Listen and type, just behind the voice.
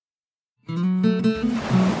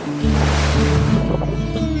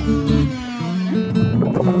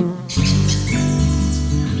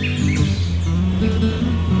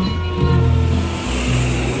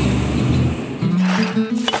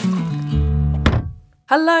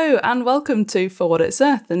Hello and welcome to For What It's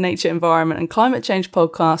Earth, the nature, environment and climate change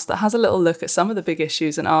podcast that has a little look at some of the big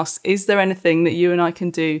issues and asks, is there anything that you and I can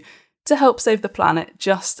do to help save the planet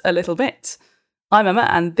just a little bit? I'm Emma,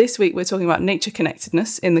 and this week we're talking about nature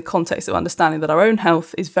connectedness in the context of understanding that our own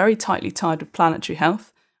health is very tightly tied with planetary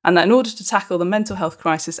health, and that in order to tackle the mental health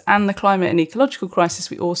crisis and the climate and ecological crisis,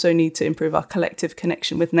 we also need to improve our collective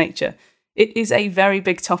connection with nature. It is a very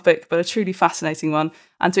big topic, but a truly fascinating one.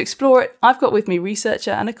 And to explore it, I've got with me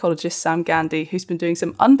researcher and ecologist Sam Gandy, who's been doing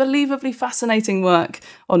some unbelievably fascinating work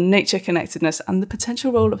on nature connectedness and the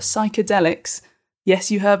potential role of psychedelics, yes,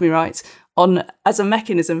 you heard me right, as a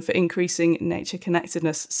mechanism for increasing nature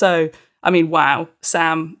connectedness. So, wow,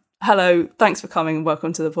 Sam, hello, thanks for coming and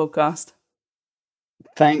welcome to the podcast.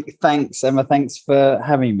 Thanks, Emma. Thanks for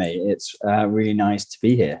having me. It's really nice to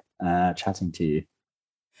be here chatting to you.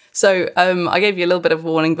 So I gave you a little bit of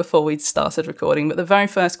warning before we started recording, but the very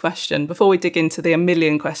first question, before we dig into the a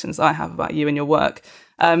million questions I have about you and your work,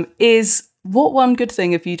 is what one good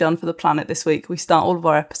thing have you done for the planet this week? We start all of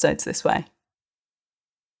our episodes this way.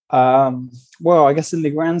 Well, I guess in the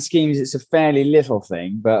grand schemes, it's a fairly little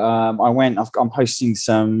thing, but I'm hosting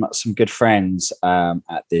some good friends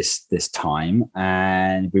at this time,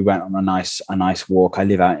 and we went on a nice walk. I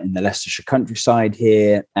live out in the Leicestershire countryside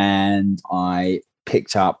here, and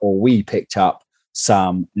we picked up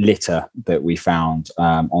some litter that we found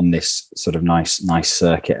on this sort of nice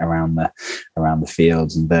circuit around the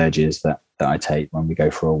fields and verges that I take when we go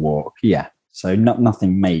for a walk. Yeah. So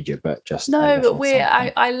nothing major, but just but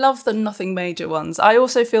I love the nothing major ones. I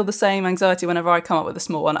also feel the same anxiety whenever I come up with a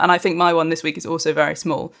small one, and I think my one this week is also very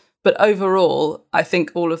small. But overall, I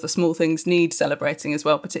think all of the small things need celebrating as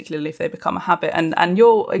well, particularly if they become a habit. And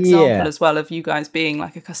your example as well of you guys being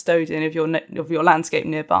like a custodian of your landscape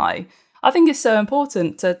nearby, I think is so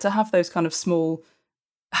important to have those kind of small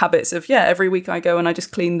habits of, every week I go and I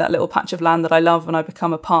just clean that little patch of land that I love and I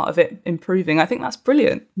become a part of it improving. I think that's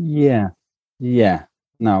brilliant. Yeah.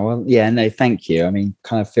 No, well, no, thank you. I mean,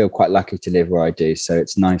 kind of feel quite lucky to live where I do. So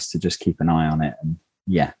it's nice to just keep an eye on it and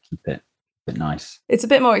keep it nice. It's a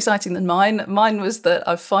bit more exciting than mine. Mine was that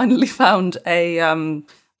I've finally found a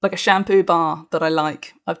shampoo bar that I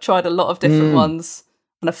like. I've tried a lot of different ones,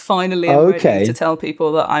 and I finally am ready to tell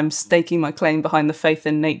people that I'm staking my claim behind the faith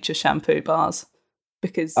in nature shampoo bars.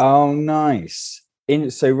 Because nice.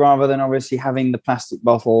 So rather than obviously having the plastic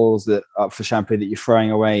bottles that are for shampoo that you're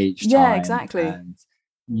throwing away each time. Yeah, exactly.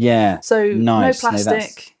 So nice. No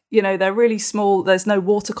plastic. They're really small. There's no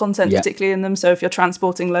water content particularly in them. So if you're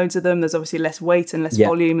transporting loads of them, there's obviously less weight and less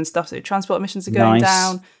volume and stuff. So transport emissions are going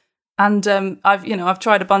down. And I've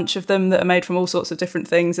tried a bunch of them that are made from all sorts of different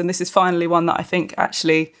things. And this is finally one that I think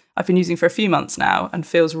actually I've been using for a few months now and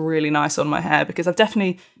feels really nice on my hair, because I've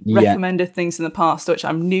definitely recommended things in the past which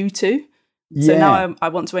I'm new to. So now I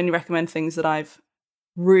want to only recommend things that I've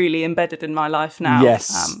really embedded in my life now,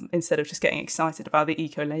 instead of just getting excited about the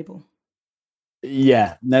eco label.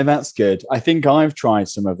 Yeah, no, that's good. I think I've tried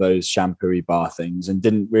some of those shampoo-y bar things and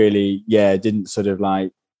didn't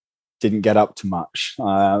get up to much.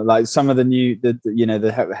 Like some of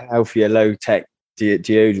the healthier, low-tech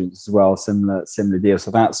deodorants as well, similar deal.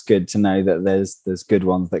 So that's good to know that there's good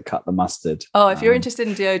ones that cut the mustard. Oh, if you're interested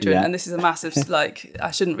in deodorant, and this is a massive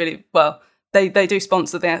I shouldn't really They do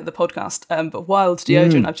sponsor the podcast, but Wild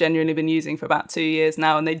deodorant I've genuinely been using for about 2 years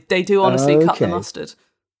now, and they do honestly cut the mustard,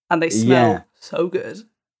 and they smell so good.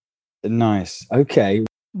 Nice. Okay.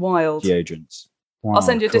 Wild deodorants. Wow, I'll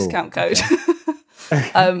send you a discount code.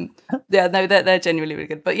 They're genuinely really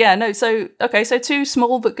good. But so two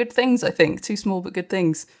small but good things. I think 2 small but good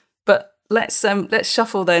things. But let's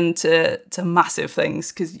shuffle then to massive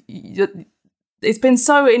things, because it's been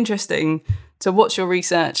so interesting to watch your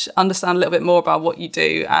research, understand a little bit more about what you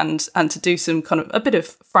do, and to do some kind of a bit of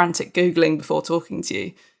frantic Googling before talking to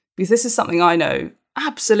you, because this is something I know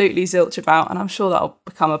absolutely zilch about, and I'm sure that'll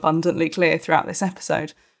become abundantly clear throughout this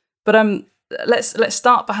episode. But let's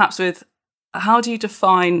start perhaps with, how do you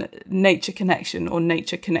define nature connection or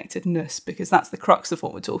nature connectedness? Because that's the crux of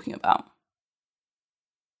what we're talking about.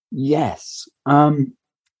 Yes.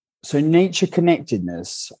 So nature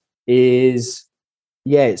connectedness is,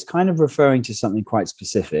 it's kind of referring to something quite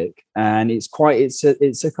specific, and it's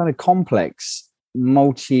a kind of complex,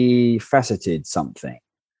 multifaceted something.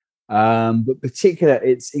 But particular,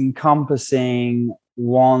 it's encompassing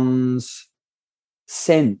one's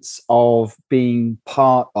sense of being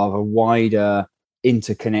part of a wider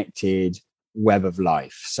interconnected web of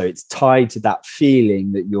life. So it's tied to that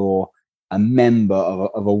feeling that you're a member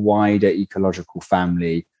of a wider ecological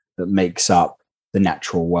family that makes up the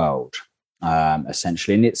natural world,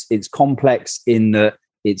 essentially. And it's complex in that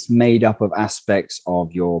it's made up of aspects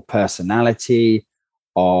of your personality,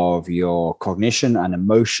 of your cognition and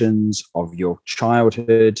emotions, of your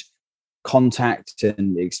childhood, contact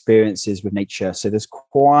and experiences with nature. So there's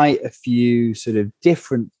quite a few sort of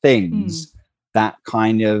different things that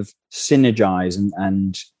kind of synergize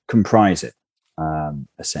and comprise it,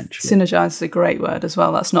 essentially. Synergize is a great word as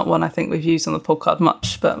well. That's not one I think we've used on the podcast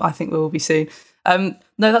much, but I think we will be soon. No,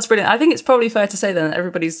 that's brilliant. I think it's probably fair to say then that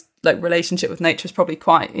everybody's like relationship with nature is probably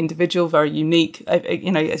quite individual, very unique.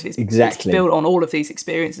 It's built on all of these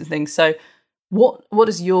experiences and things. So what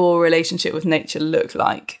does your relationship with nature look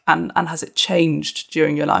like, and has it changed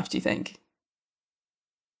during your life, do you think?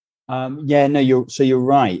 You're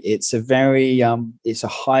right. It's a very it's a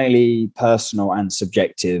highly personal and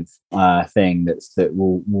subjective thing that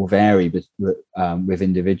will vary with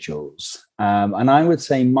individuals. And I would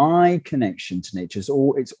say my connection to nature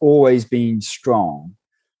it's always been strong.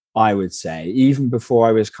 I would say even before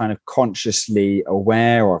I was kind of consciously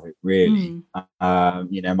aware of it. Really,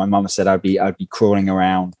 my mum said I'd be crawling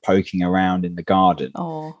around, poking around in the garden.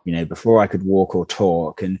 Before I could walk or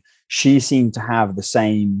talk, and she seemed to have the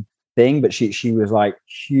same thing, but she was like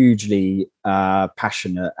hugely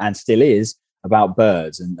passionate, and still is, about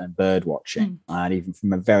birds and bird watching, and even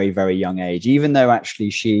from a very, very young age. Even though actually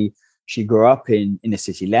she grew up in inner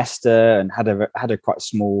city Leicester and had a quite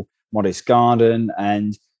small, modest garden,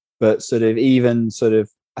 but sort of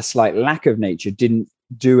a slight lack of nature didn't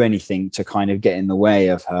do anything to kind of get in the way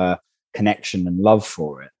of her connection and love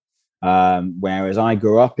for it. Whereas I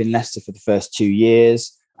grew up in Leicester for the first 2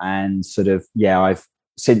 years, and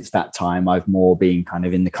since that time, I've more been kind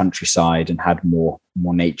of in the countryside and had more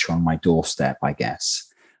nature on my doorstep, I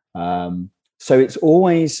guess. So it's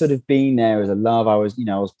always sort of been there as a love. I was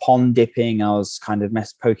pond dipping. I was kind of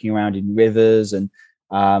poking around in rivers, and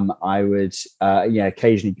I would,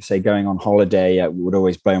 occasionally say going on holiday would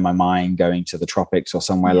always blow my mind, going to the tropics or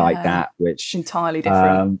somewhere like that, which entirely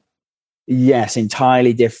different. Yes,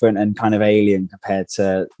 entirely different and kind of alien compared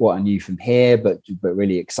to what I knew from here, but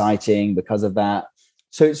really exciting because of that.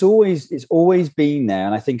 So it's always been there.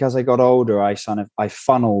 And I think as I got older, I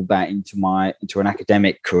funneled that into an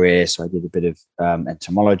academic career. So I did a bit of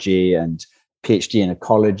entomology and PhD in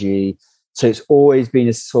ecology. So it's always been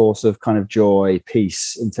a source of kind of joy,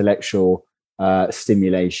 peace, intellectual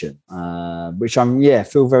stimulation, which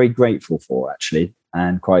feel very grateful for, actually,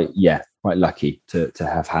 and quite lucky to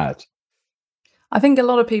have had. I think a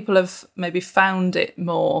lot of people have maybe found it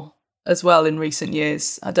more as well in recent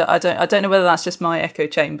years. I don't know whether that's just my echo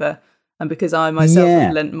chamber, and because I myself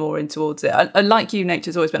have lent more in towards it. I like you,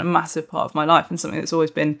 nature's always been a massive part of my life and something that's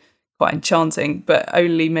always been quite enchanting, but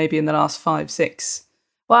only maybe in the last 5, 6.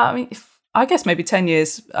 Well, I mean, I guess maybe 10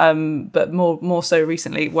 years, but more so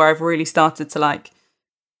recently, where I've really started to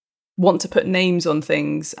want to put names on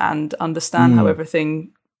things and understand how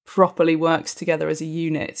everything properly works together as a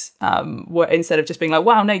unit. Where instead of just being like,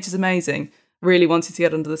 "Wow, nature's amazing," really wanted to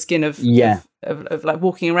get under the skin of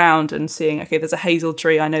walking around and seeing, okay, there's a hazel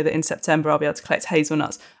tree. I know that in September I'll be able to collect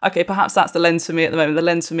hazelnuts. Okay, perhaps that's the lens for me at the moment. The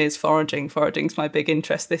lens for me is foraging. Foraging's my big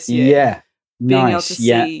interest this year. Yeah, being able to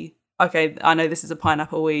see. Okay, I know this is a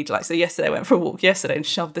pineapple weed. So yesterday I went for a walk and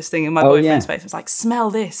shoved this thing in my boyfriend's face. I was like, "Smell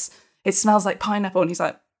this. It smells like pineapple." And he's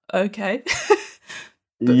like, "Okay."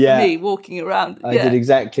 But for me, walking around, I did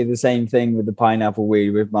exactly the same thing with the pineapple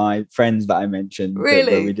weed with my friends that I mentioned.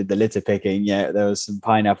 Really? When we did the litter picking, there was some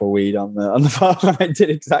pineapple weed on the farm. I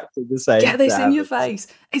did exactly the same. Get this in your face.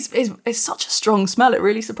 It's such a strong smell. It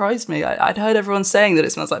really surprised me. I'd heard everyone saying that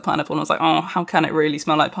it smells like pineapple, and I was like, "Oh, how can it really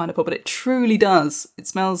smell like pineapple?" But it truly does. It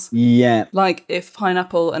smells like if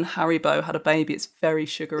pineapple and Haribo had a baby. It's very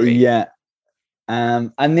sugary. Yeah.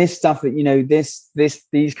 And this stuff that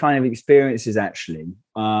these kind of experiences actually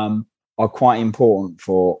are quite important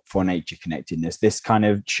for nature connectedness. This kind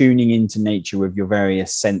of tuning into nature with your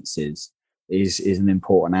various senses is an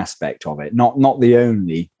important aspect of it. Not the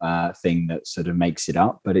only thing that sort of makes it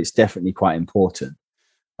up, but it's definitely quite important.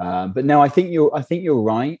 But no, I think you're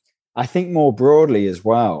right. I think more broadly as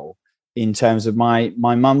well, in terms of my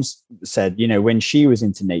mum's said, when she was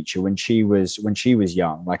into nature, when she was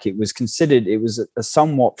young, it was considered, it was a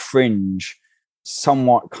somewhat fringe,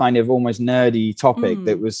 somewhat kind of almost nerdy topic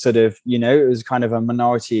that was sort of, it was kind of a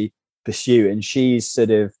minority pursuit. And she's sort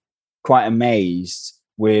of quite amazed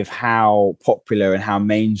with how popular and how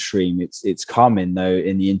mainstream it's come in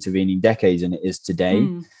the intervening decades, and it is today,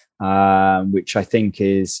 which I think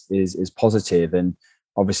is positive. And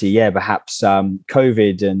obviously, perhaps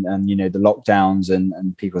COVID and the lockdowns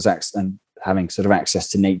and people's and having sort of access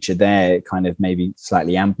to nature there kind of maybe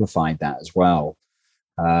slightly amplified that as well.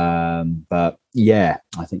 But yeah,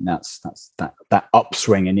 I think that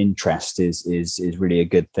upswing in interest is really a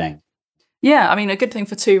good thing. Yeah, I mean, a good thing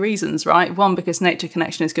for two reasons, right? One, because nature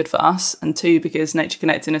connection is good for us, and two, because nature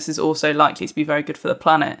connectedness is also likely to be very good for the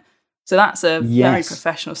planet. So that's a very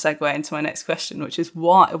professional segue into my next question, which is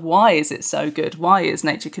why is it so good? Why is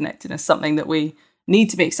nature connectedness something that we need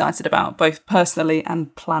to be excited about, both personally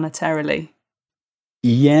and planetarily?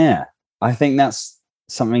 Yeah, I think that's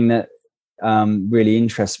something that really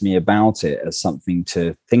interests me about it as something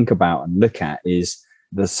to think about and look at. Is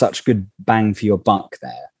there's such good bang for your buck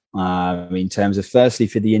there. In terms of, firstly,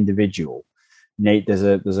 for the individual, Nate, there's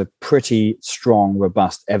a pretty strong,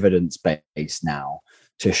 robust evidence base now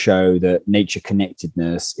to show that nature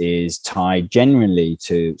connectedness is tied generally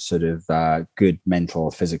to sort of good mental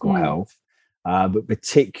or physical health, but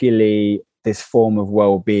particularly this form of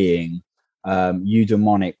well-being,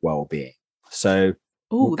 eudaimonic well-being. So,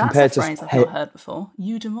 that's a phrase I've not heard before.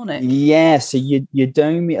 Eudaimonic. Yeah, so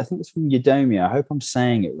eudaimia, I think it's from eudaimia. I hope I'm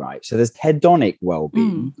saying it right. So there's hedonic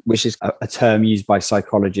well-being, which is a term used by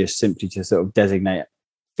psychologists simply to sort of designate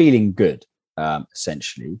feeling good,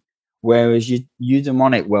 essentially. Whereas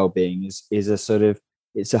eudaimonic well-being is a sort of,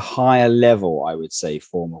 it's a higher level, I would say,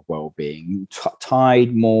 form of well-being,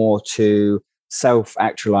 tied more to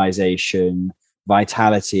self-actualization,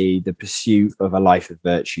 vitality, the pursuit of a life of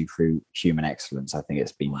virtue through human excellence. I think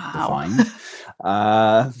it's been defined.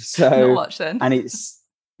 So not much then. And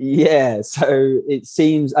so it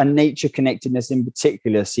seems, and nature connectedness in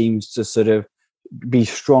particular seems to sort of be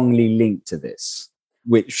strongly linked to this,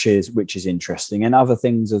 which is interesting. And other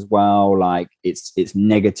things as well, like it's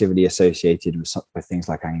negatively associated with things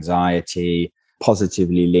like anxiety,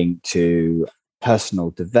 positively linked to personal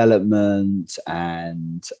development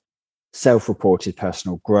and self-reported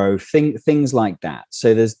personal growth, things like that.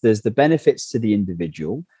 So there's the benefits to the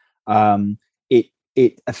individual.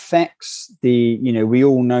 It affects we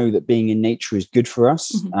all know that being in nature is good for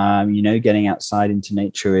us. Getting outside into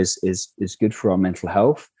nature is good for our mental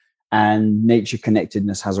health, and nature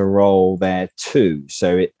connectedness has a role there too.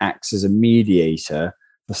 So it acts as a mediator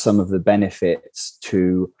for some of the benefits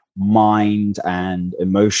to mind and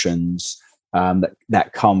emotions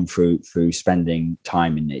that come through spending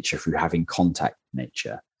time in nature, through having contact with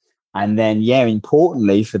nature. And then,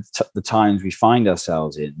 importantly, for the times we find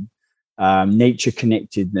ourselves in, nature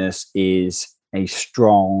connectedness is a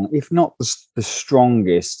strong, if not the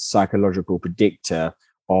strongest, psychological predictor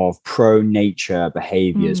of pro-nature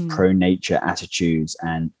behaviors, pro-nature attitudes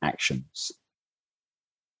and actions.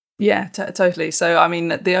 Yeah, totally. So, I mean,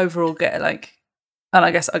 the overall and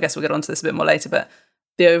I guess we'll get onto this a bit more later, but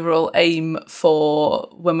the overall aim for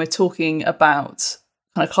when we're talking about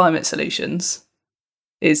kind of climate solutions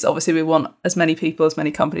is obviously we want as many people, as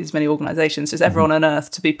many companies, as many organizations, as everyone on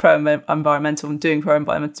earth to be pro-environmental and doing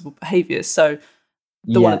pro-environmental behaviors. So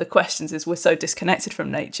one of the questions is, we're so disconnected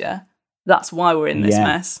from nature. That's why we're in this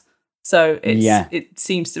mess. So it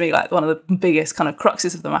seems to me like one of the biggest kind of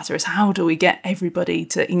cruxes of the matter is, how do we get everybody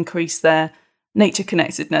to increase their nature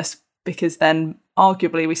connectedness? Because then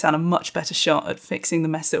arguably we stand a much better shot at fixing the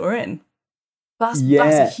mess that we're in. That's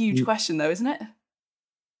a huge question though, isn't it?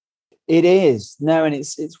 It is. No, and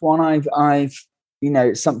it's one I've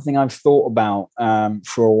it's something I've thought about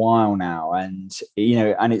for a while now, and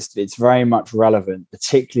and it's very much relevant,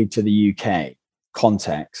 particularly to the UK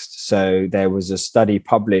context. So there was a study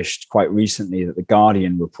published quite recently that The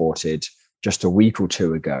Guardian reported just a week or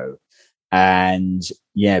two ago, and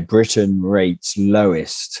Britain rates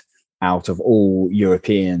lowest out of all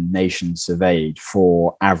European nations surveyed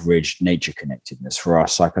for average nature connectedness, for our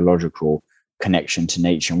psychological connection to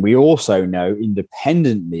nature. And we also know,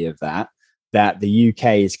 independently of that the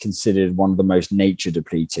UK is considered one of the most nature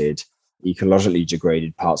depleted, ecologically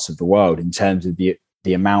degraded parts of the world in terms of the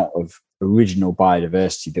amount of original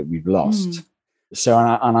biodiversity that we've lost. So,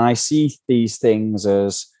 and I see these things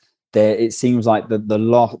as it seems like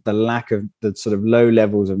the lack of the sort of low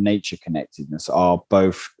levels of nature connectedness are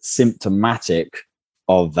both symptomatic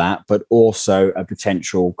of that, but also a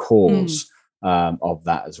potential cause of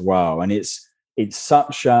that as well. And it's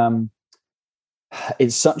such a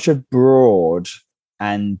broad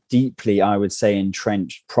and deeply, I would say,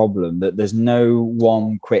 entrenched problem that there's no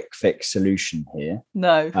one quick fix solution here.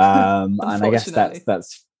 No, and I guess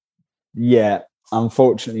that's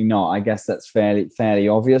unfortunately not. I guess that's fairly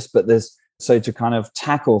obvious. But to kind of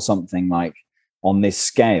tackle something like on this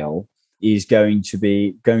scale is going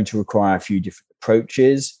to require a few different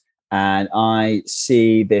approaches, and I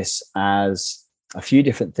see this as a few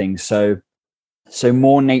different things. So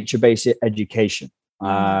more nature-based education.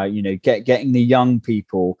 Getting the young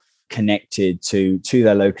people connected to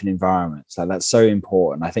their local environments. Like that's so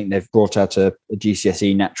important. I think they've brought out a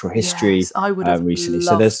GCSE natural history Yes, I would have recently.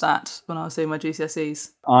 loved that when I was doing my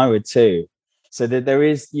GCSEs. I would too. So that there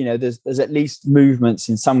is, there's at least movements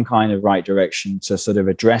in some kind of right direction to sort of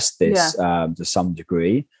address this to some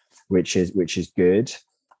degree, which is good.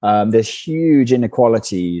 There's huge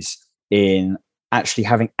inequalities in actually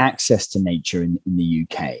having access to nature in the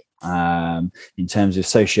UK, in terms of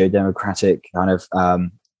socio-democratic kind of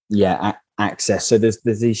access. So there's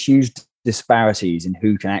these huge disparities in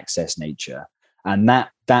who can access nature, and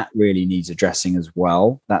that really needs addressing as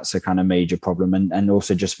well. That's a kind of major problem, and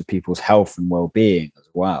also just for people's health and well-being as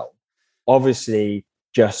well. Obviously,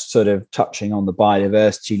 just sort of touching on the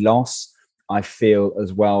biodiversity loss, I feel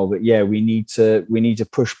as well that we need to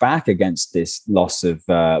push back against this loss of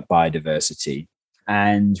biodiversity,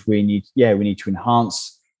 and we need to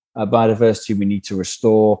enhance biodiversity. We need to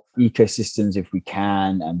restore ecosystems if we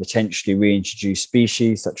can, and potentially reintroduce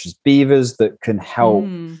species such as beavers that can help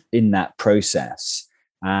in that process.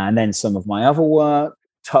 And then some of my other work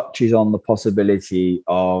touches on the possibility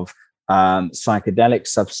of psychedelic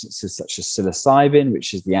substances such as psilocybin,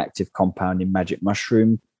 which is the active compound in magic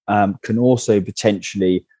mushroom, can also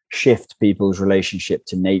potentially shift people's relationship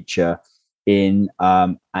to nature in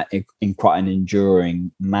quite an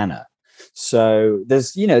enduring manner. So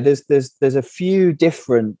there's a few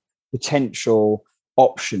different potential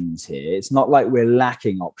options here. It's not like we're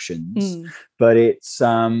lacking options, but it's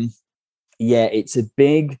it's a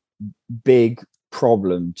big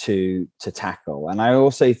problem to tackle. And I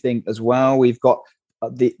also think as well, we've got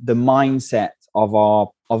the mindset of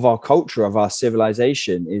our culture, of our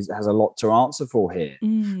civilization has a lot to answer for here.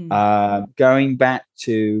 Going back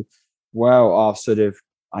to our sort of,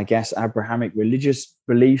 I guess, Abrahamic religious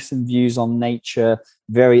beliefs and views on nature,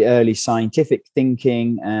 very early scientific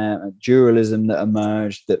thinking, dualism that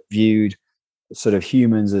emerged that viewed sort of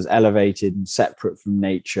humans as elevated and separate from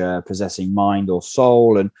nature, possessing mind or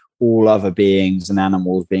soul, and all other beings and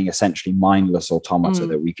animals being essentially mindless automata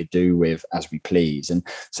that we could do with as we please. And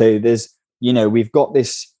so there's, we've got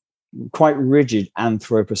this quite rigid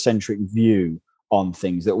anthropocentric view on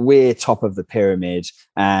things, that we're top of the pyramid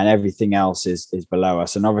and everything else is below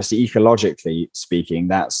us. And obviously, ecologically speaking,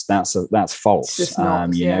 that's false. That's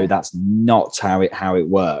not how it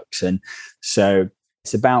works. And so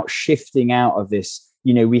it's about shifting out of this.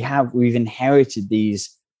 We've inherited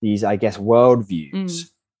these I guess worldviews,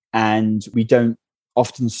 and we don't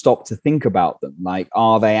often stop to think about them. Like,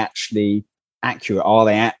 are they actually accurate? Are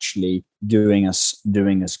they actually doing us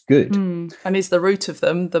good? And is the root of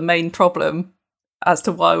them the main problem as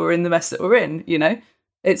to why we're in the mess that we're in?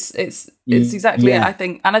 It's exactly it, I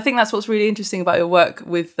think. And I think that's what's really interesting about your work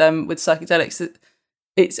with psychedelics, that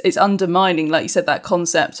it's undermining, like you said, that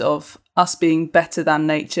concept of us being better than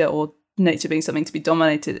nature, or nature being something to be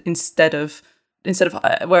dominated instead of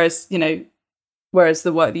whereas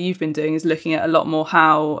the work that you've been doing is looking at a lot more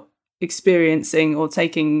how experiencing or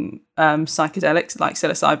taking psychedelics like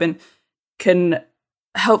psilocybin can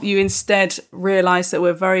help you instead realize that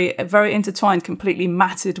we're very, very intertwined, completely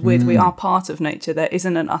matted with, we are part of nature. There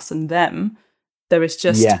isn't an us and them. There is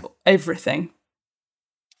just everything.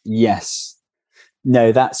 Yes.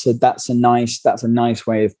 No, that's a nice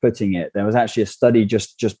way of putting it. There was actually a study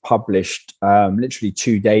just published literally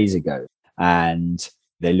 2 days ago, and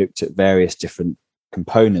they looked at various different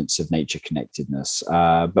components of nature connectedness,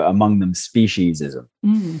 but among them speciesism.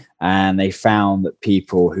 And they found that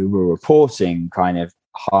people who were reporting kind of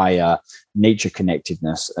higher nature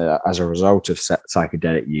connectedness as a result of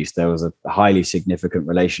psychedelic use, there was a highly significant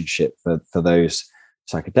relationship for those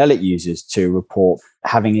psychedelic users to report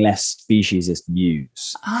having less speciesist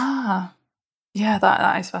views.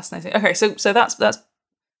 That is fascinating. Okay, so that's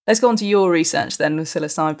let's go on to your research then with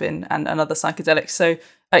psilocybin and other psychedelics. So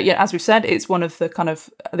as we've said, it's one of the kind of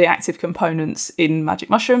the active components in magic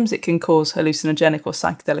mushrooms. It can cause hallucinogenic or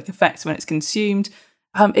psychedelic effects when it's consumed.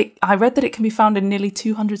 I read that it can be found in nearly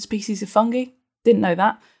 200 species of fungi. Didn't know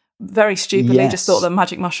that. Very stupidly, just thought that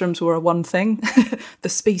magic mushrooms were a one thing. The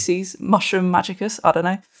species mushroom magicus. I don't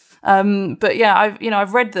know. But yeah,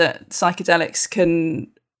 I've read that psychedelics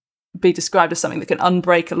can be described as something that can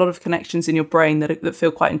unbreak a lot of connections in your brain that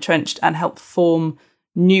feel quite entrenched and help form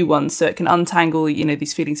new ones. So it can untangle,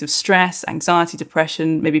 these feelings of stress, anxiety,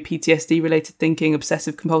 depression, maybe PTSD related thinking,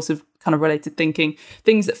 obsessive compulsive kind of related thinking,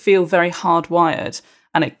 things that feel very hardwired.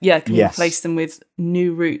 And it can replace them with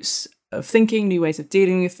new routes of thinking, new ways of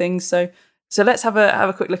dealing with things. So let's have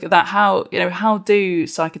a quick look at that. How do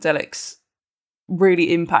psychedelics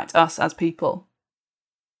really impact us as people?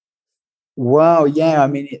 Well, I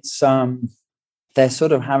mean, it's they're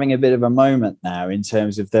sort of having a bit of a moment now, in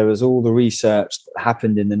terms of there was all the research that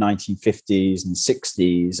happened in the 1950s and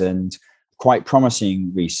 60s, and quite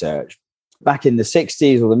promising research. Back in the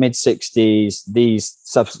 60s or the mid 60s, these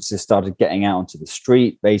substances started getting out onto the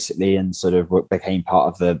street, basically, and sort of became part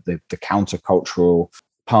of the countercultural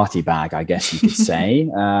party bag, I guess you could say.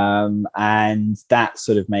 And that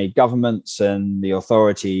sort of made governments and the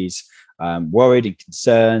authorities worried and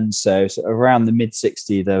concerned. So around the mid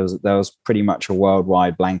 60s, there was pretty much a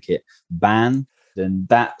worldwide blanket ban, and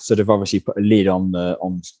that sort of obviously put a lid on the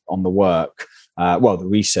work. The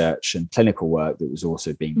research and clinical work that was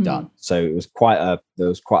also being done. So there was quite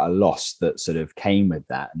a loss that sort of came with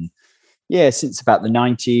that. And yeah, since about the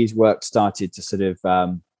 90s, work started to sort of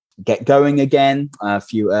get going again. A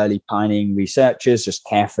few early pioneering researchers just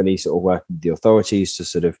carefully sort of working with the authorities to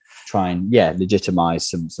sort of try and legitimize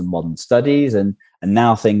some modern studies. And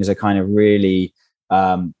now things are kind of really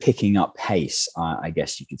picking up pace, I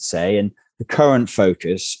guess you could say. And the current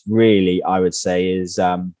focus really, I would say, is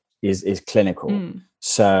clinical.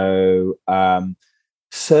 So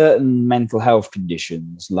certain mental health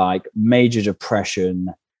conditions like major depression,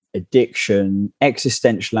 addiction,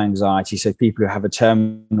 existential anxiety, so people who have a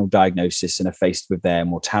terminal diagnosis and are faced with their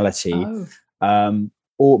mortality,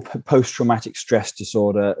 or post-traumatic stress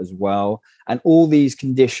disorder as well. And all these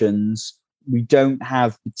conditions, we don't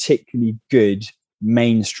have particularly good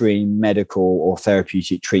mainstream medical or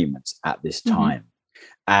therapeutic treatments at this time.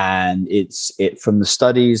 And it's from the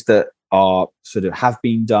studies that are sort of have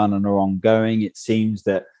been done and are ongoing, it seems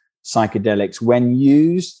that psychedelics, when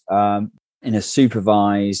used in a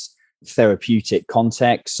supervised therapeutic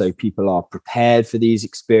context, so people are prepared for these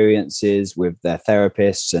experiences with their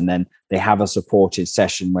therapists, and then they have a supported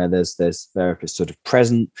session where there's therapists sort of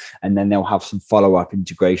present, and then they'll have some follow-up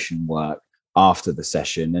integration work after the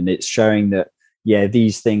session. And it's showing that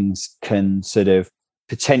these things can sort of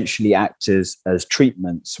potentially act as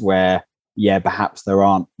treatments where perhaps there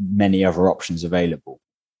aren't many other options available.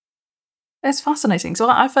 It's fascinating. So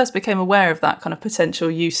I first became aware of that kind of potential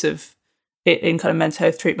use of it in kind of mental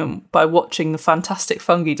health treatment by watching the fantastic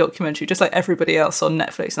fungi documentary, just like everybody else, on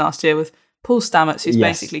Netflix last year, with Paul Stamets, who's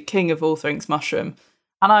basically king of all things mushroom.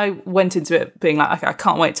 And I went into it being like, okay, I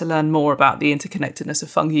can't wait to learn more about the interconnectedness of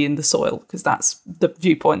fungi in the soil, because that's the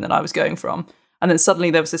viewpoint that I was going from. And then suddenly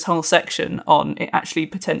there was this whole section on it actually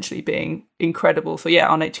potentially being incredible for,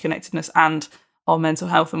 our nature connectedness and our mental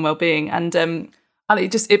health and well-being. And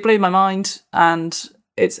it blew my mind, and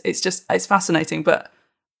it's fascinating. But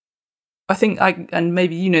I think and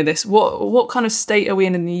maybe you know this, what kind of state are we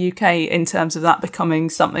in the UK in terms of that becoming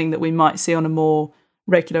something that we might see on a more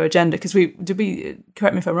regular agenda? Because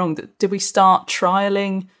correct me if I'm wrong, did we start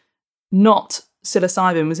trialing not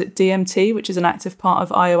psilocybin, was it DMT, which is an active part of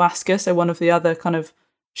ayahuasca, so one of the other kind of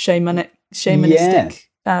shamanistic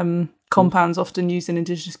compounds often used in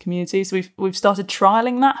indigenous communities? We've started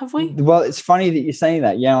trialing that, have we? Well, it's funny that you say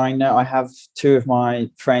that. I know. I have two of my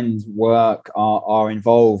friends' work are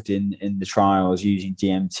involved in the trials using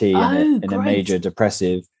DMT in a major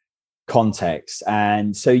depressive context.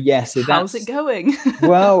 And so how's it going?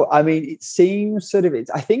 Well, I mean, it seems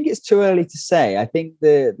I think it's too early to say. I think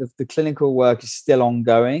the clinical work is still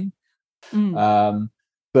ongoing.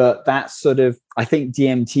 But that's I think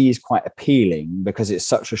DMT is quite appealing because it's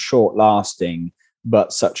such a short lasting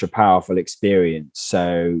but such a powerful experience.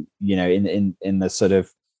 So in the sort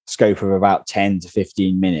of scope of about 10 to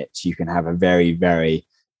 15 minutes, you can have a very, very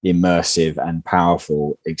immersive and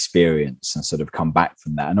powerful experience and sort of come back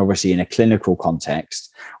from that. And obviously in a clinical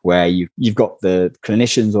context where you've got the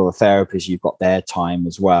clinicians or the therapists, you've got their time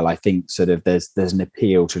as well. I think there's an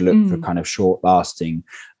appeal to look for kind of short lasting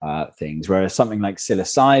things, whereas something like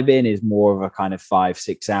psilocybin is more of a kind of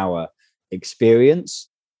 5-6 hour experience.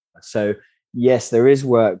 So yes, there is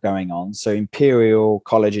work going on. So Imperial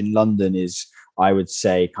College in London is, I would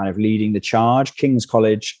say, kind of leading the charge. King's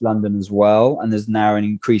College London as well. And there's now an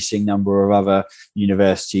increasing number of other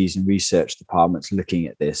universities and research departments looking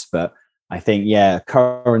at this. But I think,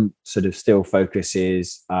 current sort of still focus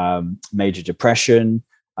is major depression,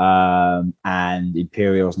 and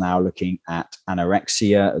Imperial's now looking at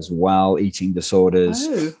anorexia as well, eating disorders.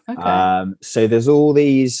 Oh, okay. So there's all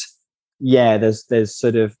these,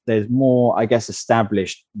 there's more, I guess,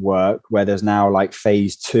 established work where there's now like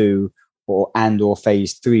phase 2 or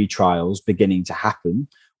phase 3 trials beginning to happen,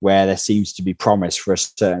 where there seems to be promise for a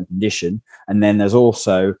certain condition. And then there's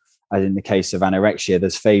also, as in the case of anorexia,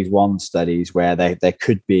 there's phase 1 studies where there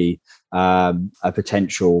could be a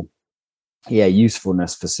potential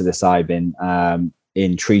usefulness for psilocybin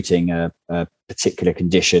in treating a particular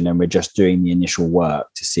condition, and we're just doing the initial work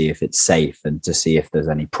to see if it's safe and to see if there's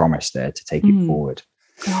any promise there to take it forward.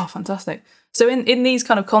 Oh, fantastic. So in these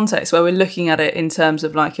kind of contexts where we're looking at it in terms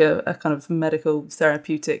of like a kind of medical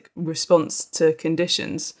therapeutic response to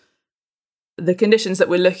conditions, the conditions that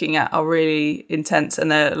we're looking at are really intense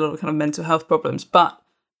and there are a lot of kind of mental health problems. But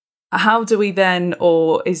how do we then,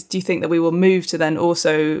 do you think that we will move to then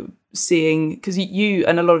also seeing, because you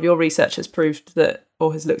and a lot of your research has proved that,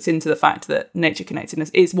 or has looked into the fact that nature connectedness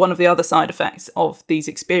is one of the other side effects of these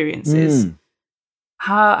experiences.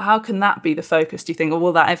 How can that be the focus, do you think? Or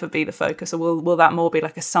will that ever be the focus? Or will that more be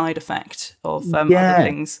like a side effect of other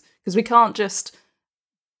things? Because we can't just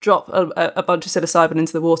drop a bunch of psilocybin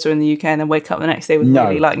into the water in the UK and then wake up the next day with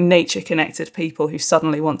really like nature connected people who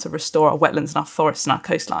suddenly want to restore our wetlands and our forests and our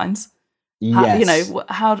coastlines. Yes.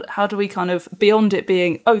 How do we kind of, beyond it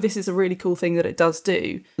being, oh, this is a really cool thing that it does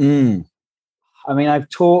do. I mean, I've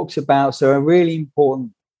talked about, so a really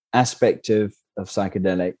important aspect of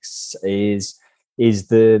psychedelics is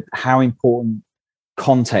how important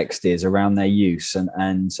context is around their use.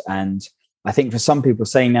 And I think for some people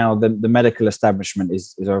saying now the medical establishment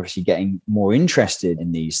is obviously getting more interested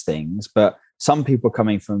in these things, but some people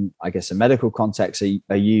coming from, I guess, a medical context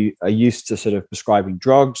are used to sort of prescribing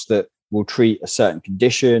drugs that will treat a certain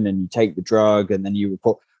condition, and you take the drug and then you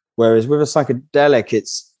report. Whereas with a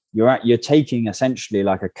psychedelic, you're taking essentially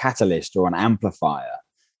like a catalyst or an amplifier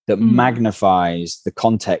that magnifies the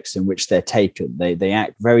context in which they're taken. They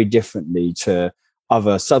act very differently to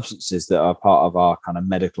other substances that are part of our kind of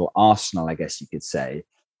medical arsenal, I guess you could say.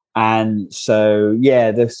 And so,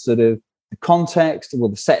 the sort of the context,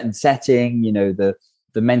 the set and setting,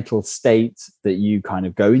 the mental state that you kind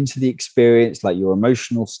of go into the experience, like your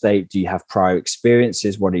emotional state. Do you have prior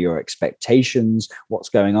experiences? What are your expectations? What's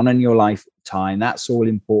going on in your life at the time? That's all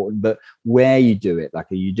important. But where you do it,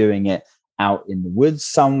 like, are you doing it out in the woods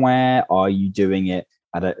somewhere? Are you doing it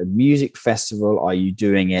at a music festival? Are you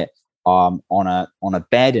doing it on a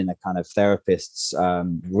bed in a kind of therapist's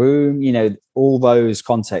room? All those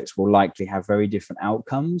contexts will likely have very different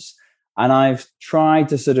outcomes. And I've tried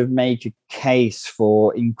to sort of make a case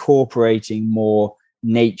for incorporating more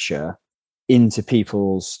nature into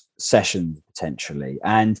people's sessions potentially.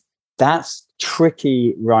 And that's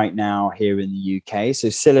tricky right now here in the UK. So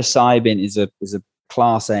psilocybin is a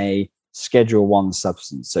class A Schedule 1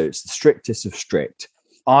 substance. So it's the strictest of strict,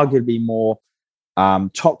 arguably more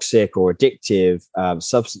toxic or addictive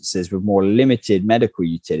substances with more limited medical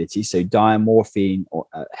utility. So diamorphine or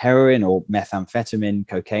heroin or methamphetamine,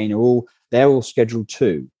 cocaine they're all Schedule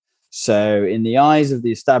 2. So in the eyes of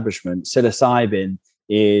the establishment, psilocybin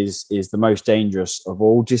is the most dangerous of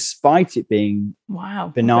all, despite it being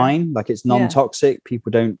benign. Okay. Like, it's non-toxic.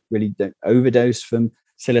 People don't overdose from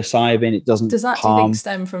psilocybin. It doesn't. Does that, do you think,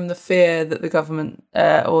 stem from the fear that the government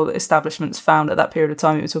or the establishments found at that period of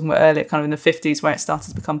time you were talking about earlier, kind of in the 50s, where it started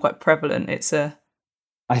to become quite prevalent?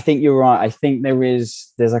 I think you're right. I think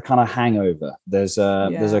there's a kind of hangover. There's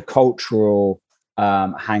a cultural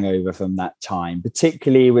hangover from that time,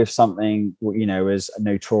 particularly with something as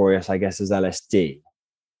notorious, I guess, as LSD.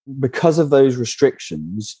 Because of those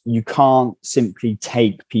restrictions, you can't simply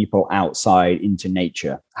take people outside into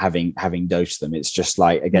nature having dosed them. It's just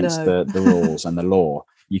like against the rules and the law.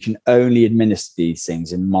 You can only administer these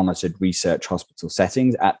things in monitored research hospital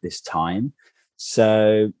settings at this time.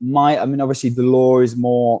 So obviously the law is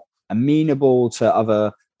more amenable to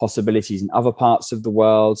other possibilities in other parts of the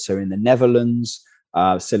world. So in the Netherlands,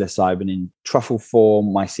 psilocybin in truffle form,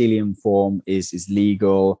 mycelium form is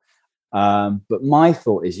legal. But my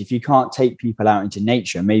thought is, if you can't take people out into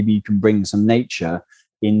nature, maybe you can bring some nature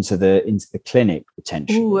into the clinic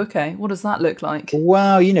potentially. Oh, okay. What does that look like?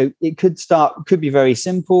 Well, it could be very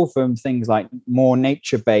simple, from things like more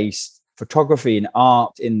nature-based photography and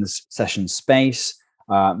art in the session space.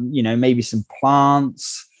 Maybe some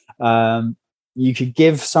plants. You could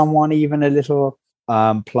give someone even a little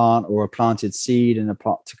plant or a planted seed and a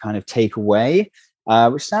plot to kind of take away,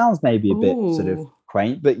 which sounds maybe a bit sort of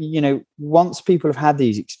quaint, but once people have had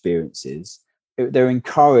these experiences, they're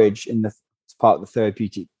encouraged in the part of the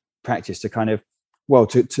therapeutic practice to kind of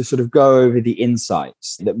to sort of go over the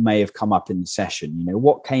insights that may have come up in the session.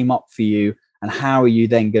 What came up for you and how are you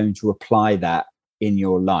then going to apply that in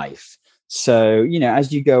your life? So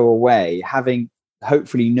as you go away,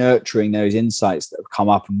 hopefully nurturing those insights that have come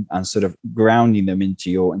up and sort of grounding them into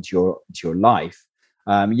your life.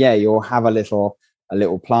 You'll have a little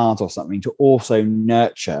plant or something to also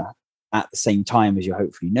nurture at the same time as you're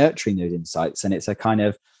hopefully nurturing those insights. And it's a kind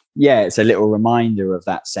of, it's a little reminder of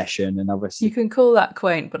that session. And obviously you can call that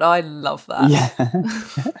quaint, but I love that.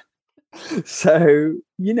 Yeah. So,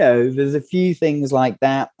 there's a few things like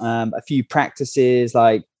that, a few practices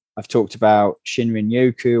like I've talked about Shinrin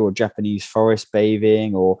Yoku or Japanese forest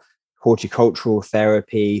bathing or horticultural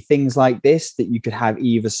therapy, things like this that you could have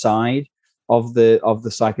either side of the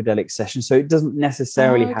psychedelic session. So it doesn't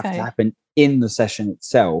necessarily have to happen in the session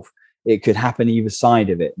itself. It could happen either side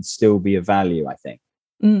of it and still be of value, I think.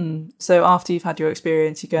 So after you've had your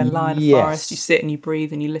experience, you go and lie in a forest, you sit and you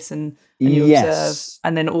breathe and you listen and you observe,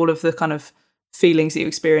 and then all of the kind of feelings that you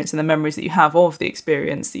experience and the memories that you have of the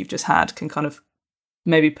experience that you've just had can kind of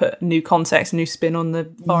maybe put new context, new spin on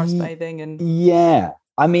the forest bathing. And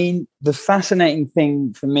I mean, the fascinating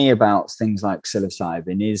thing for me about things like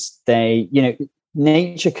psilocybin is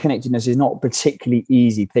nature connectedness is not a particularly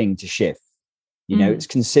easy thing to shift. It's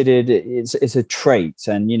considered, it's a trait,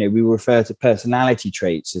 and we refer to personality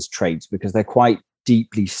traits as traits because they're quite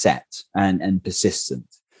deeply set and persistent.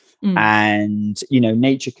 And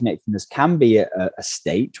nature connectedness can be a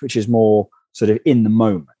state which is more sort of in the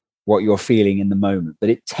moment, what you're feeling in the moment, but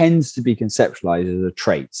it tends to be conceptualized as a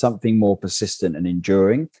trait, something more persistent and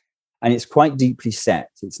enduring, and it's quite deeply set.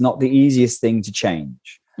 It's not the easiest thing to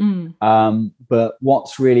change. But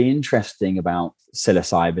what's really interesting about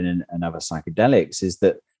psilocybin and other psychedelics is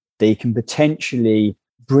that they can potentially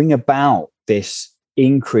bring about this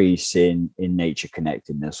increase in nature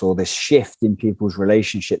connectedness or this shift in people's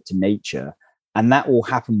relationship to nature, and that will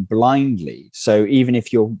happen blindly. So even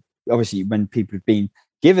if you're obviously, when people have been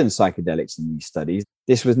given psychedelics in these studies,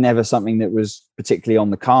 this was never something that was particularly on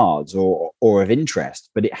the cards or of interest,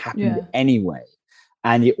 but it happened anyway.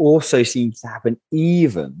 And it also seems to happen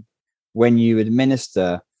even when you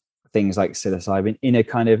administer things like psilocybin in a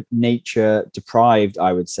kind of nature deprived,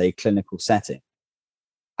 I would say, clinical setting.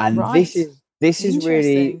 And this is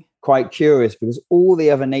really quite curious because all the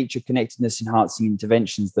other nature connectedness enhancing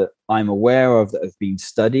interventions that I'm aware of that have been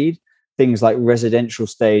studied, things like residential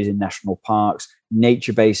stays in national parks,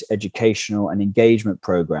 nature-based educational and engagement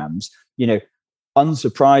programs,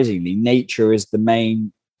 unsurprisingly, nature is the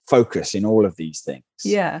main focus in all of these things.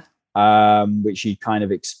 Which you kind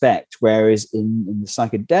of expect. Whereas in the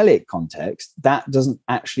psychedelic context, that doesn't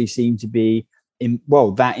actually seem to be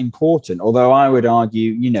that important. Although I would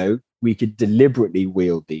argue, we could deliberately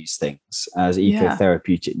wield these things as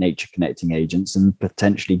ecotherapeutic nature connecting agents and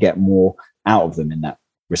potentially get more out of them in that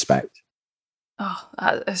respect. Oh,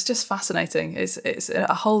 it's just fascinating. It's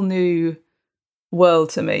a whole new world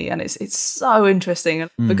to me, and it's so interesting.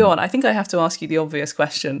 But go on, I think I have to ask you the obvious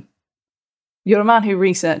question. You're a man who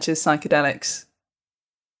researches psychedelics.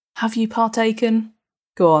 Have you partaken?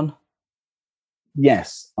 Go on.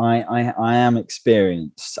 Yes, I am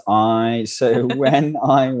experienced. When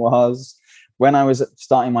I was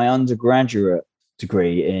starting my undergraduate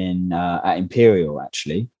degree at Imperial,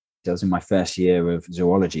 actually, I was in my first year of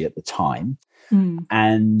zoology at the time.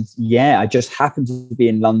 And I just happened to be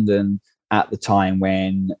in London at the time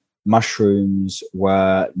when mushrooms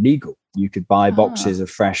were legal. You could buy boxes of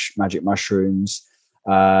fresh magic mushrooms.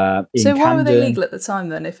 So why were they legal at the time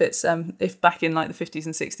then? If it's if back in like the 50s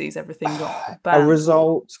and 60s everything got banned? A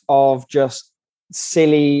result of just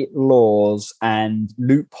silly laws and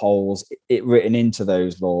loopholes written into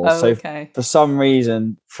those laws. For some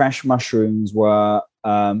reason, fresh mushrooms were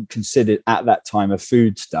considered at that time a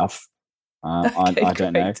foodstuff. I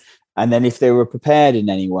don't know. And then if they were prepared in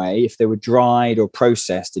any way, if they were dried or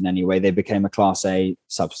processed in any way, they became a Class A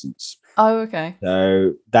substance. Oh, okay.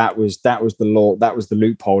 So that was the law. That was the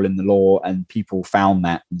loophole in the law, and people found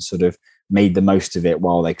that and sort of made the most of it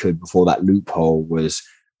while they could before that loophole was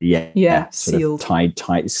sealed,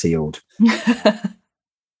 tight sealed.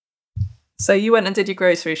 So you went and did your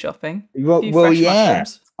grocery shopping. Well,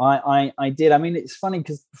 I did. I mean, it's funny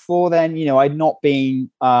because before then, I'd not been.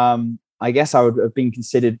 I guess I would have been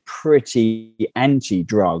considered pretty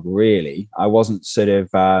anti-drug. Really, I wasn't sort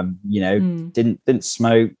of didn't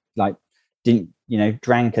smoke,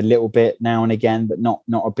 drank a little bit now and again, but not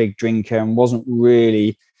a big drinker, and wasn't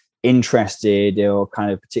really interested or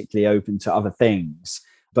kind of particularly open to other things.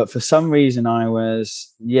 But for some reason, I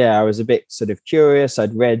was a bit sort of curious.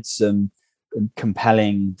 I'd read some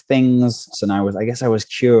compelling things, and I was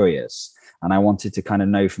curious, and I wanted to kind of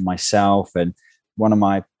know for myself. And one of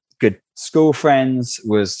my good school friends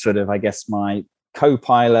was sort of, I guess, my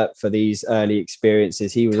co-pilot for these early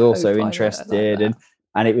experiences. He was also interested,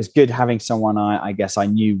 and it was good having someone I guess I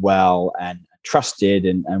knew well and trusted,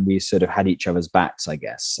 and we sort of had each other's backs, I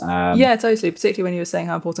guess. Totally, particularly when you were saying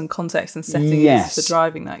how important context and setting is for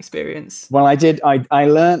driving that experience. Well, I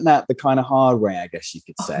learned that the kind of hard way, I guess you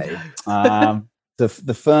could say. No.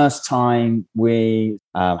 the first time we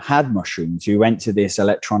had mushrooms, we went to this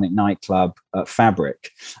electronic nightclub at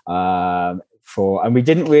Fabric. And we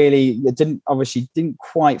didn't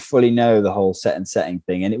quite fully know the whole set and setting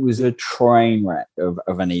thing. And it was a train wreck of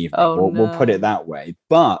an evening. We'll put it that way.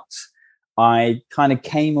 But I kind of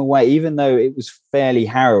came away, even though it was fairly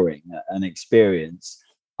harrowing an experience,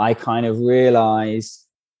 I kind of realized,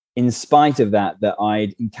 in spite of that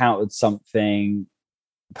I'd encountered something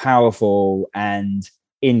powerful and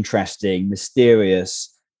interesting,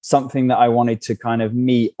 mysterious, something that I wanted to kind of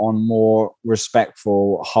meet on more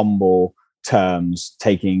respectful, humble terms,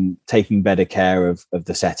 taking better care of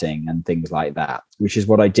the setting and things like that, which is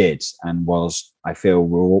what I did, and was, I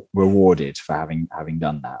feel, rewarded for having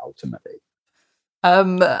done that ultimately.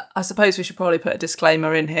 I suppose we should probably put a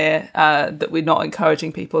disclaimer in here that we're not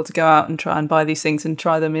encouraging people to go out and try and buy these things and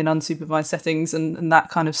try them in unsupervised settings and that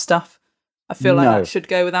kind of stuff. I feel like that should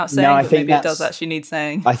go without saying, but maybe it does actually need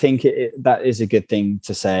saying. I think that is a good thing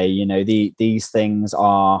to say. These things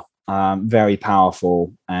are very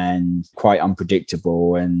powerful and quite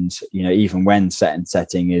unpredictable, and even when set and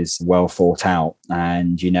setting is well thought out,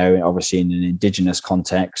 and obviously in an indigenous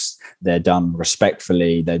context, they're done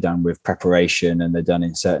respectfully, they're done with preparation, and they're done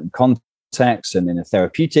in certain contexts, and in a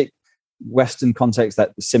therapeutic Western context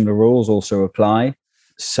that similar rules also apply.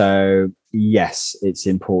 So yes, it's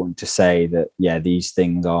important to say that these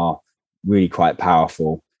things are really quite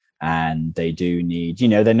powerful, and they do need,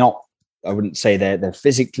 they're not, I wouldn't say they're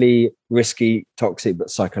physically risky, toxic,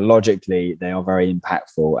 but psychologically they are very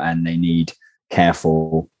impactful, and they need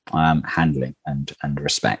careful handling and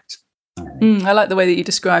respect. I like the way that you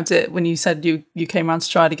described it when you said you came around to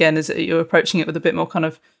try it again, is that you're approaching it with a bit more kind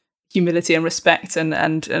of humility and respect,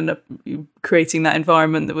 and creating that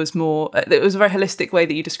environment that was more. It was a very holistic way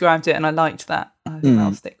that you described it, and I liked that. I think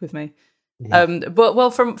that'll stick with me. Yeah.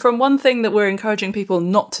 But from one thing that we're encouraging people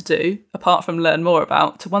not to do, apart from learn more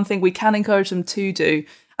about, to one thing we can encourage them to do,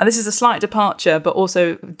 and this is a slight departure, but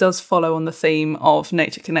also does follow on the theme of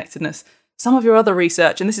nature connectedness. Some of your other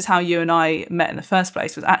research, and this is how you and I met in the first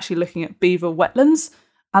place, was actually looking at beaver wetlands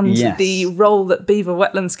and the role that beaver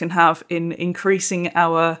wetlands can have in increasing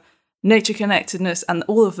our nature connectedness and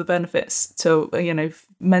all of the benefits to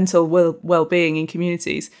mental well-being in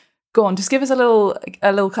communities. Go on, just give us a little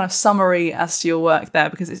kind of summary as to your work there,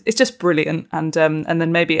 because it's just brilliant. And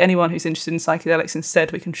then maybe anyone who's interested in psychedelics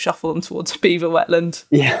instead, we can shuffle them towards beaver wetland.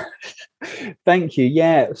 Yeah, thank you.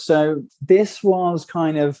 Yeah, so this was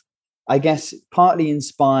kind of, I guess, partly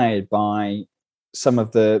inspired by some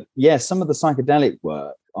of the psychedelic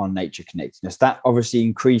work on nature connectedness. That obviously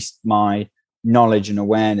increased my knowledge and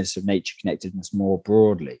awareness of nature connectedness more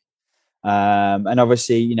broadly. And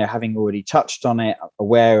obviously, having already touched on it,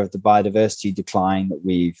 aware of the biodiversity decline that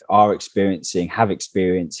we have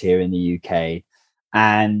experienced here in the UK.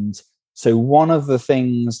 And so one of the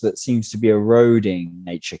things that seems to be eroding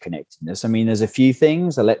nature connectedness, I mean, there's a few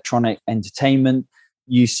things. Electronic entertainment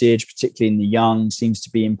usage, particularly in the young, seems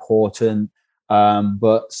to be important.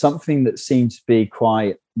 But something that seems to be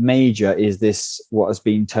quite major is this, what has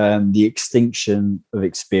been termed the extinction of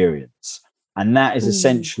experience. And that is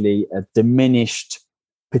essentially a diminished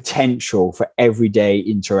potential for everyday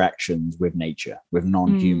interactions with nature, with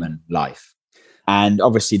non-human life. And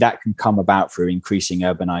obviously that can come about through increasing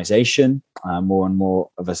urbanization. More and more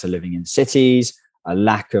of us are living in cities, a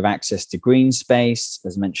lack of access to green space,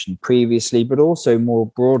 as mentioned previously, but also more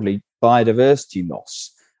broadly, biodiversity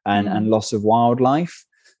loss and loss of wildlife.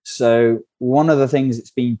 So one of the things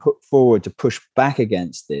that's been put forward to push back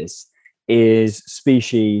against this is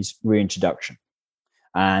species reintroduction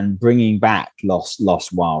and bringing back lost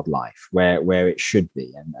wildlife where it should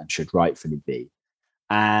be and should rightfully be.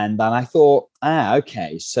 And then I thought,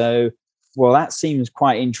 okay, so, well, that seems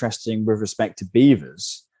quite interesting with respect to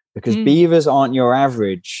beavers, because beavers aren't your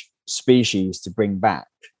average species to bring back.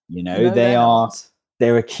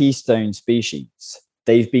 They're a keystone species.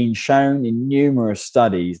 They've been shown in numerous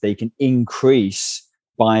studies they can increase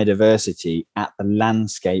biodiversity at the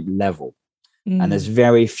landscape level. And there's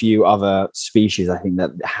very few other species, I think,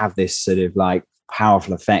 that have this sort of like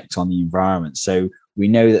powerful effect on the environment. So we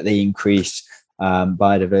know that they increase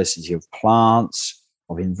biodiversity of plants,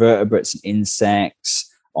 of invertebrates and insects,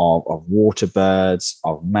 of water birds,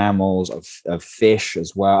 of mammals, of fish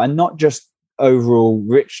as well. And not just overall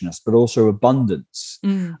richness, but also abundance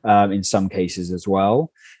in some cases as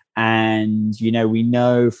well. And, we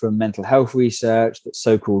know from mental health research that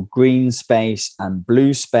so-called green space and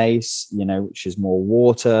blue space, which is more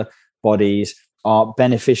water bodies, are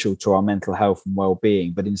beneficial to our mental health and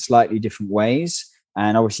well-being, but in slightly different ways.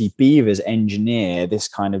 And obviously beavers engineer this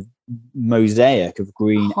kind of mosaic of A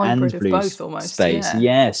green and hybrid of blue both almost, space. yeah.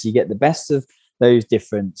 Yes, you get the best of those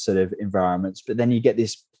different sort of environments, but then you get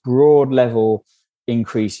this broad level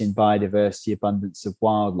increase in biodiversity, abundance of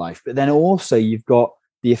wildlife. But then also you've got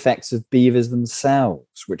the effects of beavers themselves,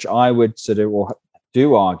 which I would sort of, or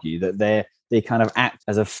do argue that they kind of act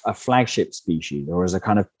as a flagship species, or as a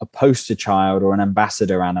kind of a poster child or an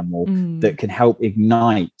ambassador animal that can help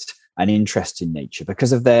ignite an interest in nature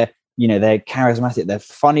because of their, they're charismatic, they're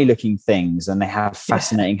funny looking things, and they have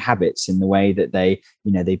fascinating habits in the way that they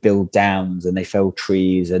build dams and they fell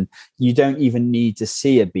trees. And you don't even need to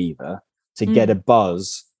see a beaver to get a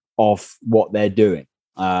buzz of what they're doing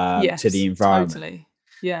to the environment. Totally.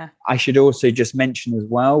 Yeah. I should also just mention as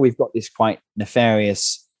well, we've got this quite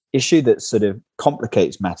nefarious issue that sort of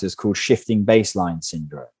complicates matters called shifting baseline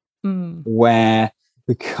syndrome, where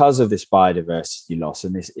because of this biodiversity loss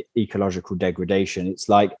and this ecological degradation, it's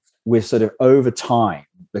like we're sort of over time,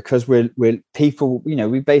 because we're people,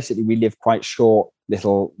 we live quite short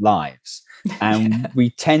little lives, and we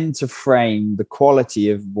tend to frame the quality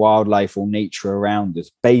of wildlife or nature around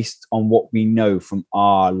us based on what we know from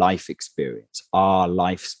our life experience, our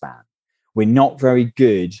lifespan. We're not very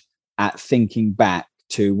good at thinking back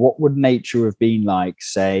to what would nature have been like,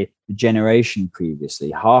 say, a generation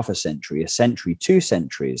previously, half a century, 2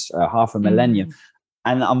 centuries, half a millennium.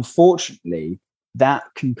 And unfortunately, that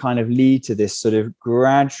can kind of lead to this sort of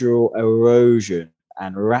gradual erosion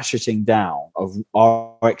and ratcheting down of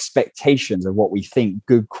our expectations of what we think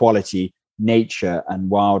good quality nature and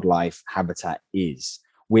wildlife habitat is.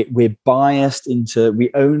 We're biased into,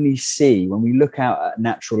 we only see, when we look out at a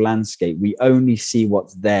natural landscape, we only see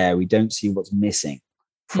what's there. We don't see what's missing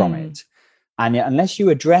from it. And yet, unless you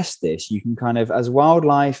address this, you can kind of, as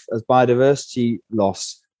wildlife, as biodiversity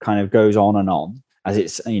loss kind of goes on, as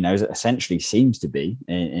it's, essentially seems to be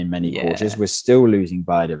in many quarters, we're still losing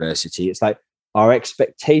biodiversity. It's like our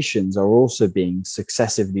expectations are also being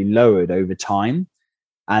successively lowered over time.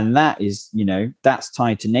 And that is, that's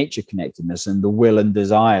tied to nature connectedness and the will and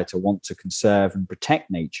desire to want to conserve and protect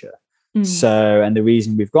nature. So, and the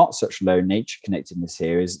reason we've got such low nature connectedness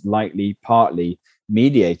here is likely partly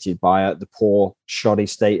mediated by the poor, shoddy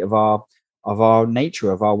state of our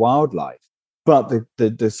nature, of our wildlife. But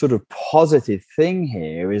the sort of positive thing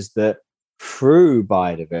here is that through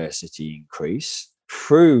biodiversity increase,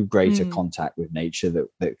 through greater contact with nature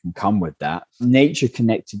that can come with that, nature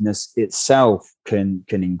connectedness itself can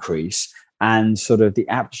increase, and sort of the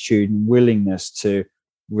aptitude and willingness to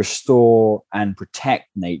restore and protect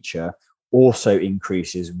nature also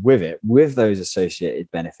increases with it, with those associated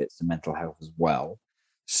benefits to mental health as well.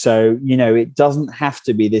 So, it doesn't have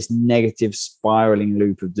to be this negative spiraling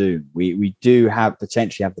loop of doom. We do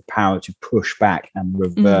potentially have the power to push back and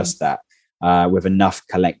reverse that with enough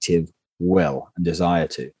collective will and desire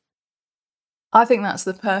to. I think that's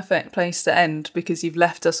the perfect place to end, because you've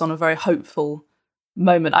left us on a very hopeful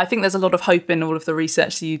moment. I think there's a lot of hope in all of the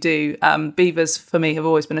research that you do. Beavers, for me, have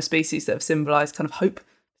always been a species that have symbolised kind of hope,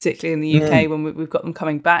 particularly in the UK when we've got them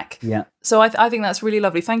coming back. Yeah. So I think that's really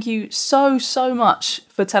lovely. Thank you so much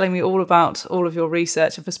for telling me all about all of your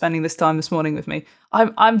research and for spending this time this morning with me.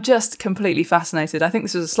 I'm just completely fascinated. I think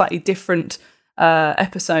this was a slightly different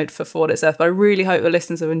episode for What It's Earth, but I really hope the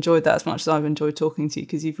listeners have enjoyed that as much as I've enjoyed talking to you,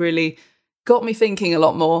 because you've really got me thinking a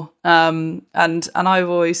lot more. And I've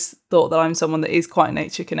always thought that I'm someone that is quite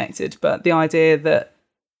nature connected, but the idea that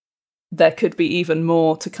there could be even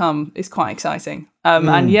more to come is quite exciting. And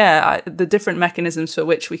the different mechanisms for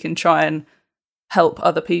which we can try and help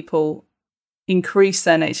other people increase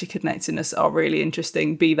their nature connectedness are really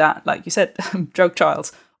interesting. Be that, like you said, drug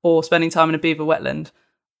trials, or spending time in a beaver wetland,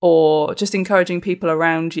 or just encouraging people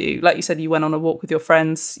around you. Like you said, you went on a walk with your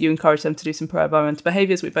friends, you encouraged them to do some pro-environmental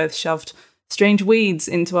behaviours. We both shoved strange weeds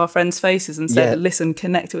into our friends' faces and said, listen,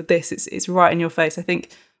 connect with this. It's right in your face. I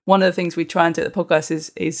think one of the things we try and do at the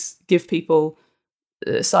podcast is give people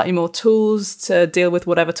slightly more tools to deal with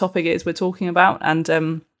whatever topic it is we're talking about.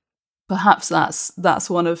 And perhaps that's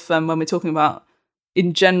one of, when we're talking about,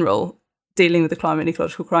 in general, dealing with the climate and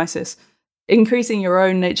ecological crisis, increasing your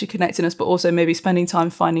own nature connectedness, but also maybe spending time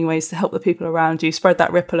finding ways to help the people around you, spread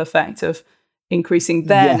that ripple effect of increasing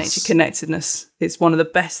their nature connectedness is one of the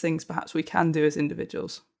best things perhaps we can do as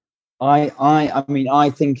individuals. I mean, I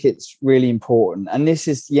think it's really important. And this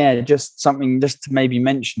is, just something just to maybe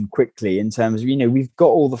mention quickly in terms of, we've got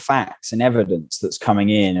all the facts and evidence that's coming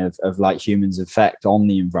in of like humans' effect on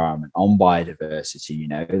the environment, on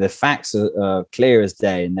biodiversity. The facts are clear as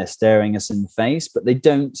day and they're staring us in the face, but they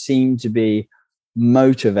don't seem to be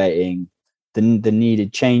motivating the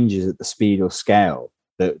needed changes at the speed or scale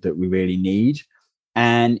that we really need.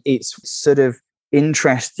 And it's sort of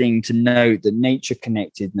interesting to note that nature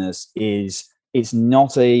connectedness it's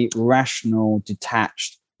not a rational,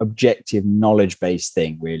 detached, objective, knowledge-based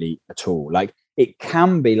thing really at all. Like it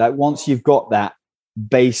can be, like once you've got that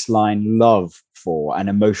baseline love for an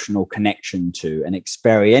emotional connection to an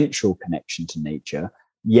experiential connection to nature,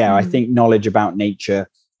 I think knowledge about nature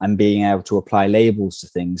and being able to apply labels to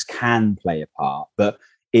things can play a part, but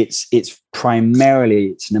it's primarily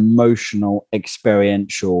it's an emotional,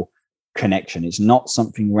 experiential connection. It's not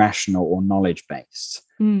something rational or knowledge based.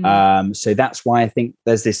 So that's why I think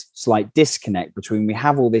there's this slight disconnect between we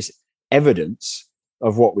have all this evidence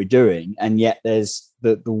of what we're doing, and yet there's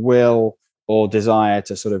the will or desire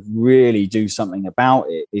to sort of really do something about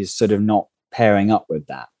it is sort of not pairing up with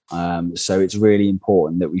that. So it's really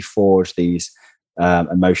important that we forge these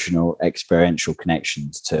emotional, experiential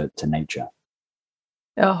connections to nature.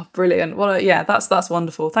 Oh, brilliant! Well, that's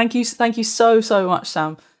wonderful. Thank you so much,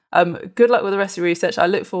 Sam. Good luck with the rest of your research. I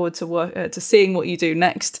look forward to seeing what you do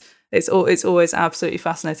next. It's always absolutely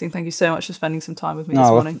fascinating. Thank you so much for spending some time with me this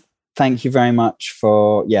morning. Thank you very much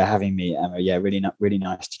for having me, Emma. Really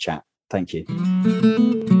nice to chat. Thank you.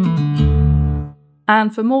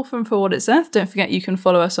 And for more from For What It's Earth, don't forget you can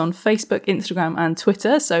follow us on Facebook, Instagram, and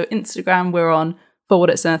Twitter. So Instagram, we're on For What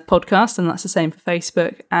It's Earth Podcast, and that's the same for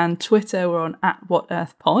Facebook. And Twitter, we're on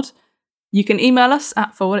 @WhatEarthPod. You can email us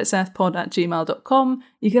at forwhatitsearthpod@gmail.com.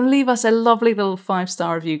 You can leave us a lovely little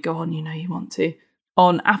 5-star review. Go on, you know you want to.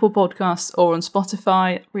 On Apple Podcasts or on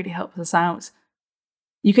Spotify. It really helps us out.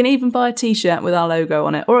 You can even buy a t-shirt with our logo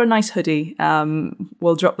on it or a nice hoodie.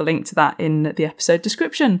 We'll drop the link to that in the episode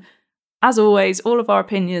description. As always, all of our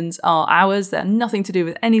opinions are ours. They're nothing to do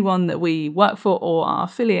with anyone that we work for or are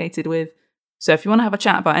affiliated with. So if you want to have a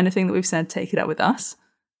chat about anything that we've said, take it up with us.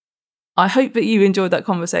 I hope that you enjoyed that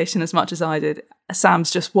conversation as much as I did.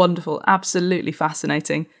 Sam's just wonderful, absolutely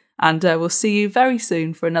fascinating. And we'll see you very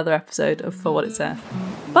soon for another episode of For What It's Earth.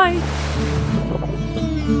 Bye!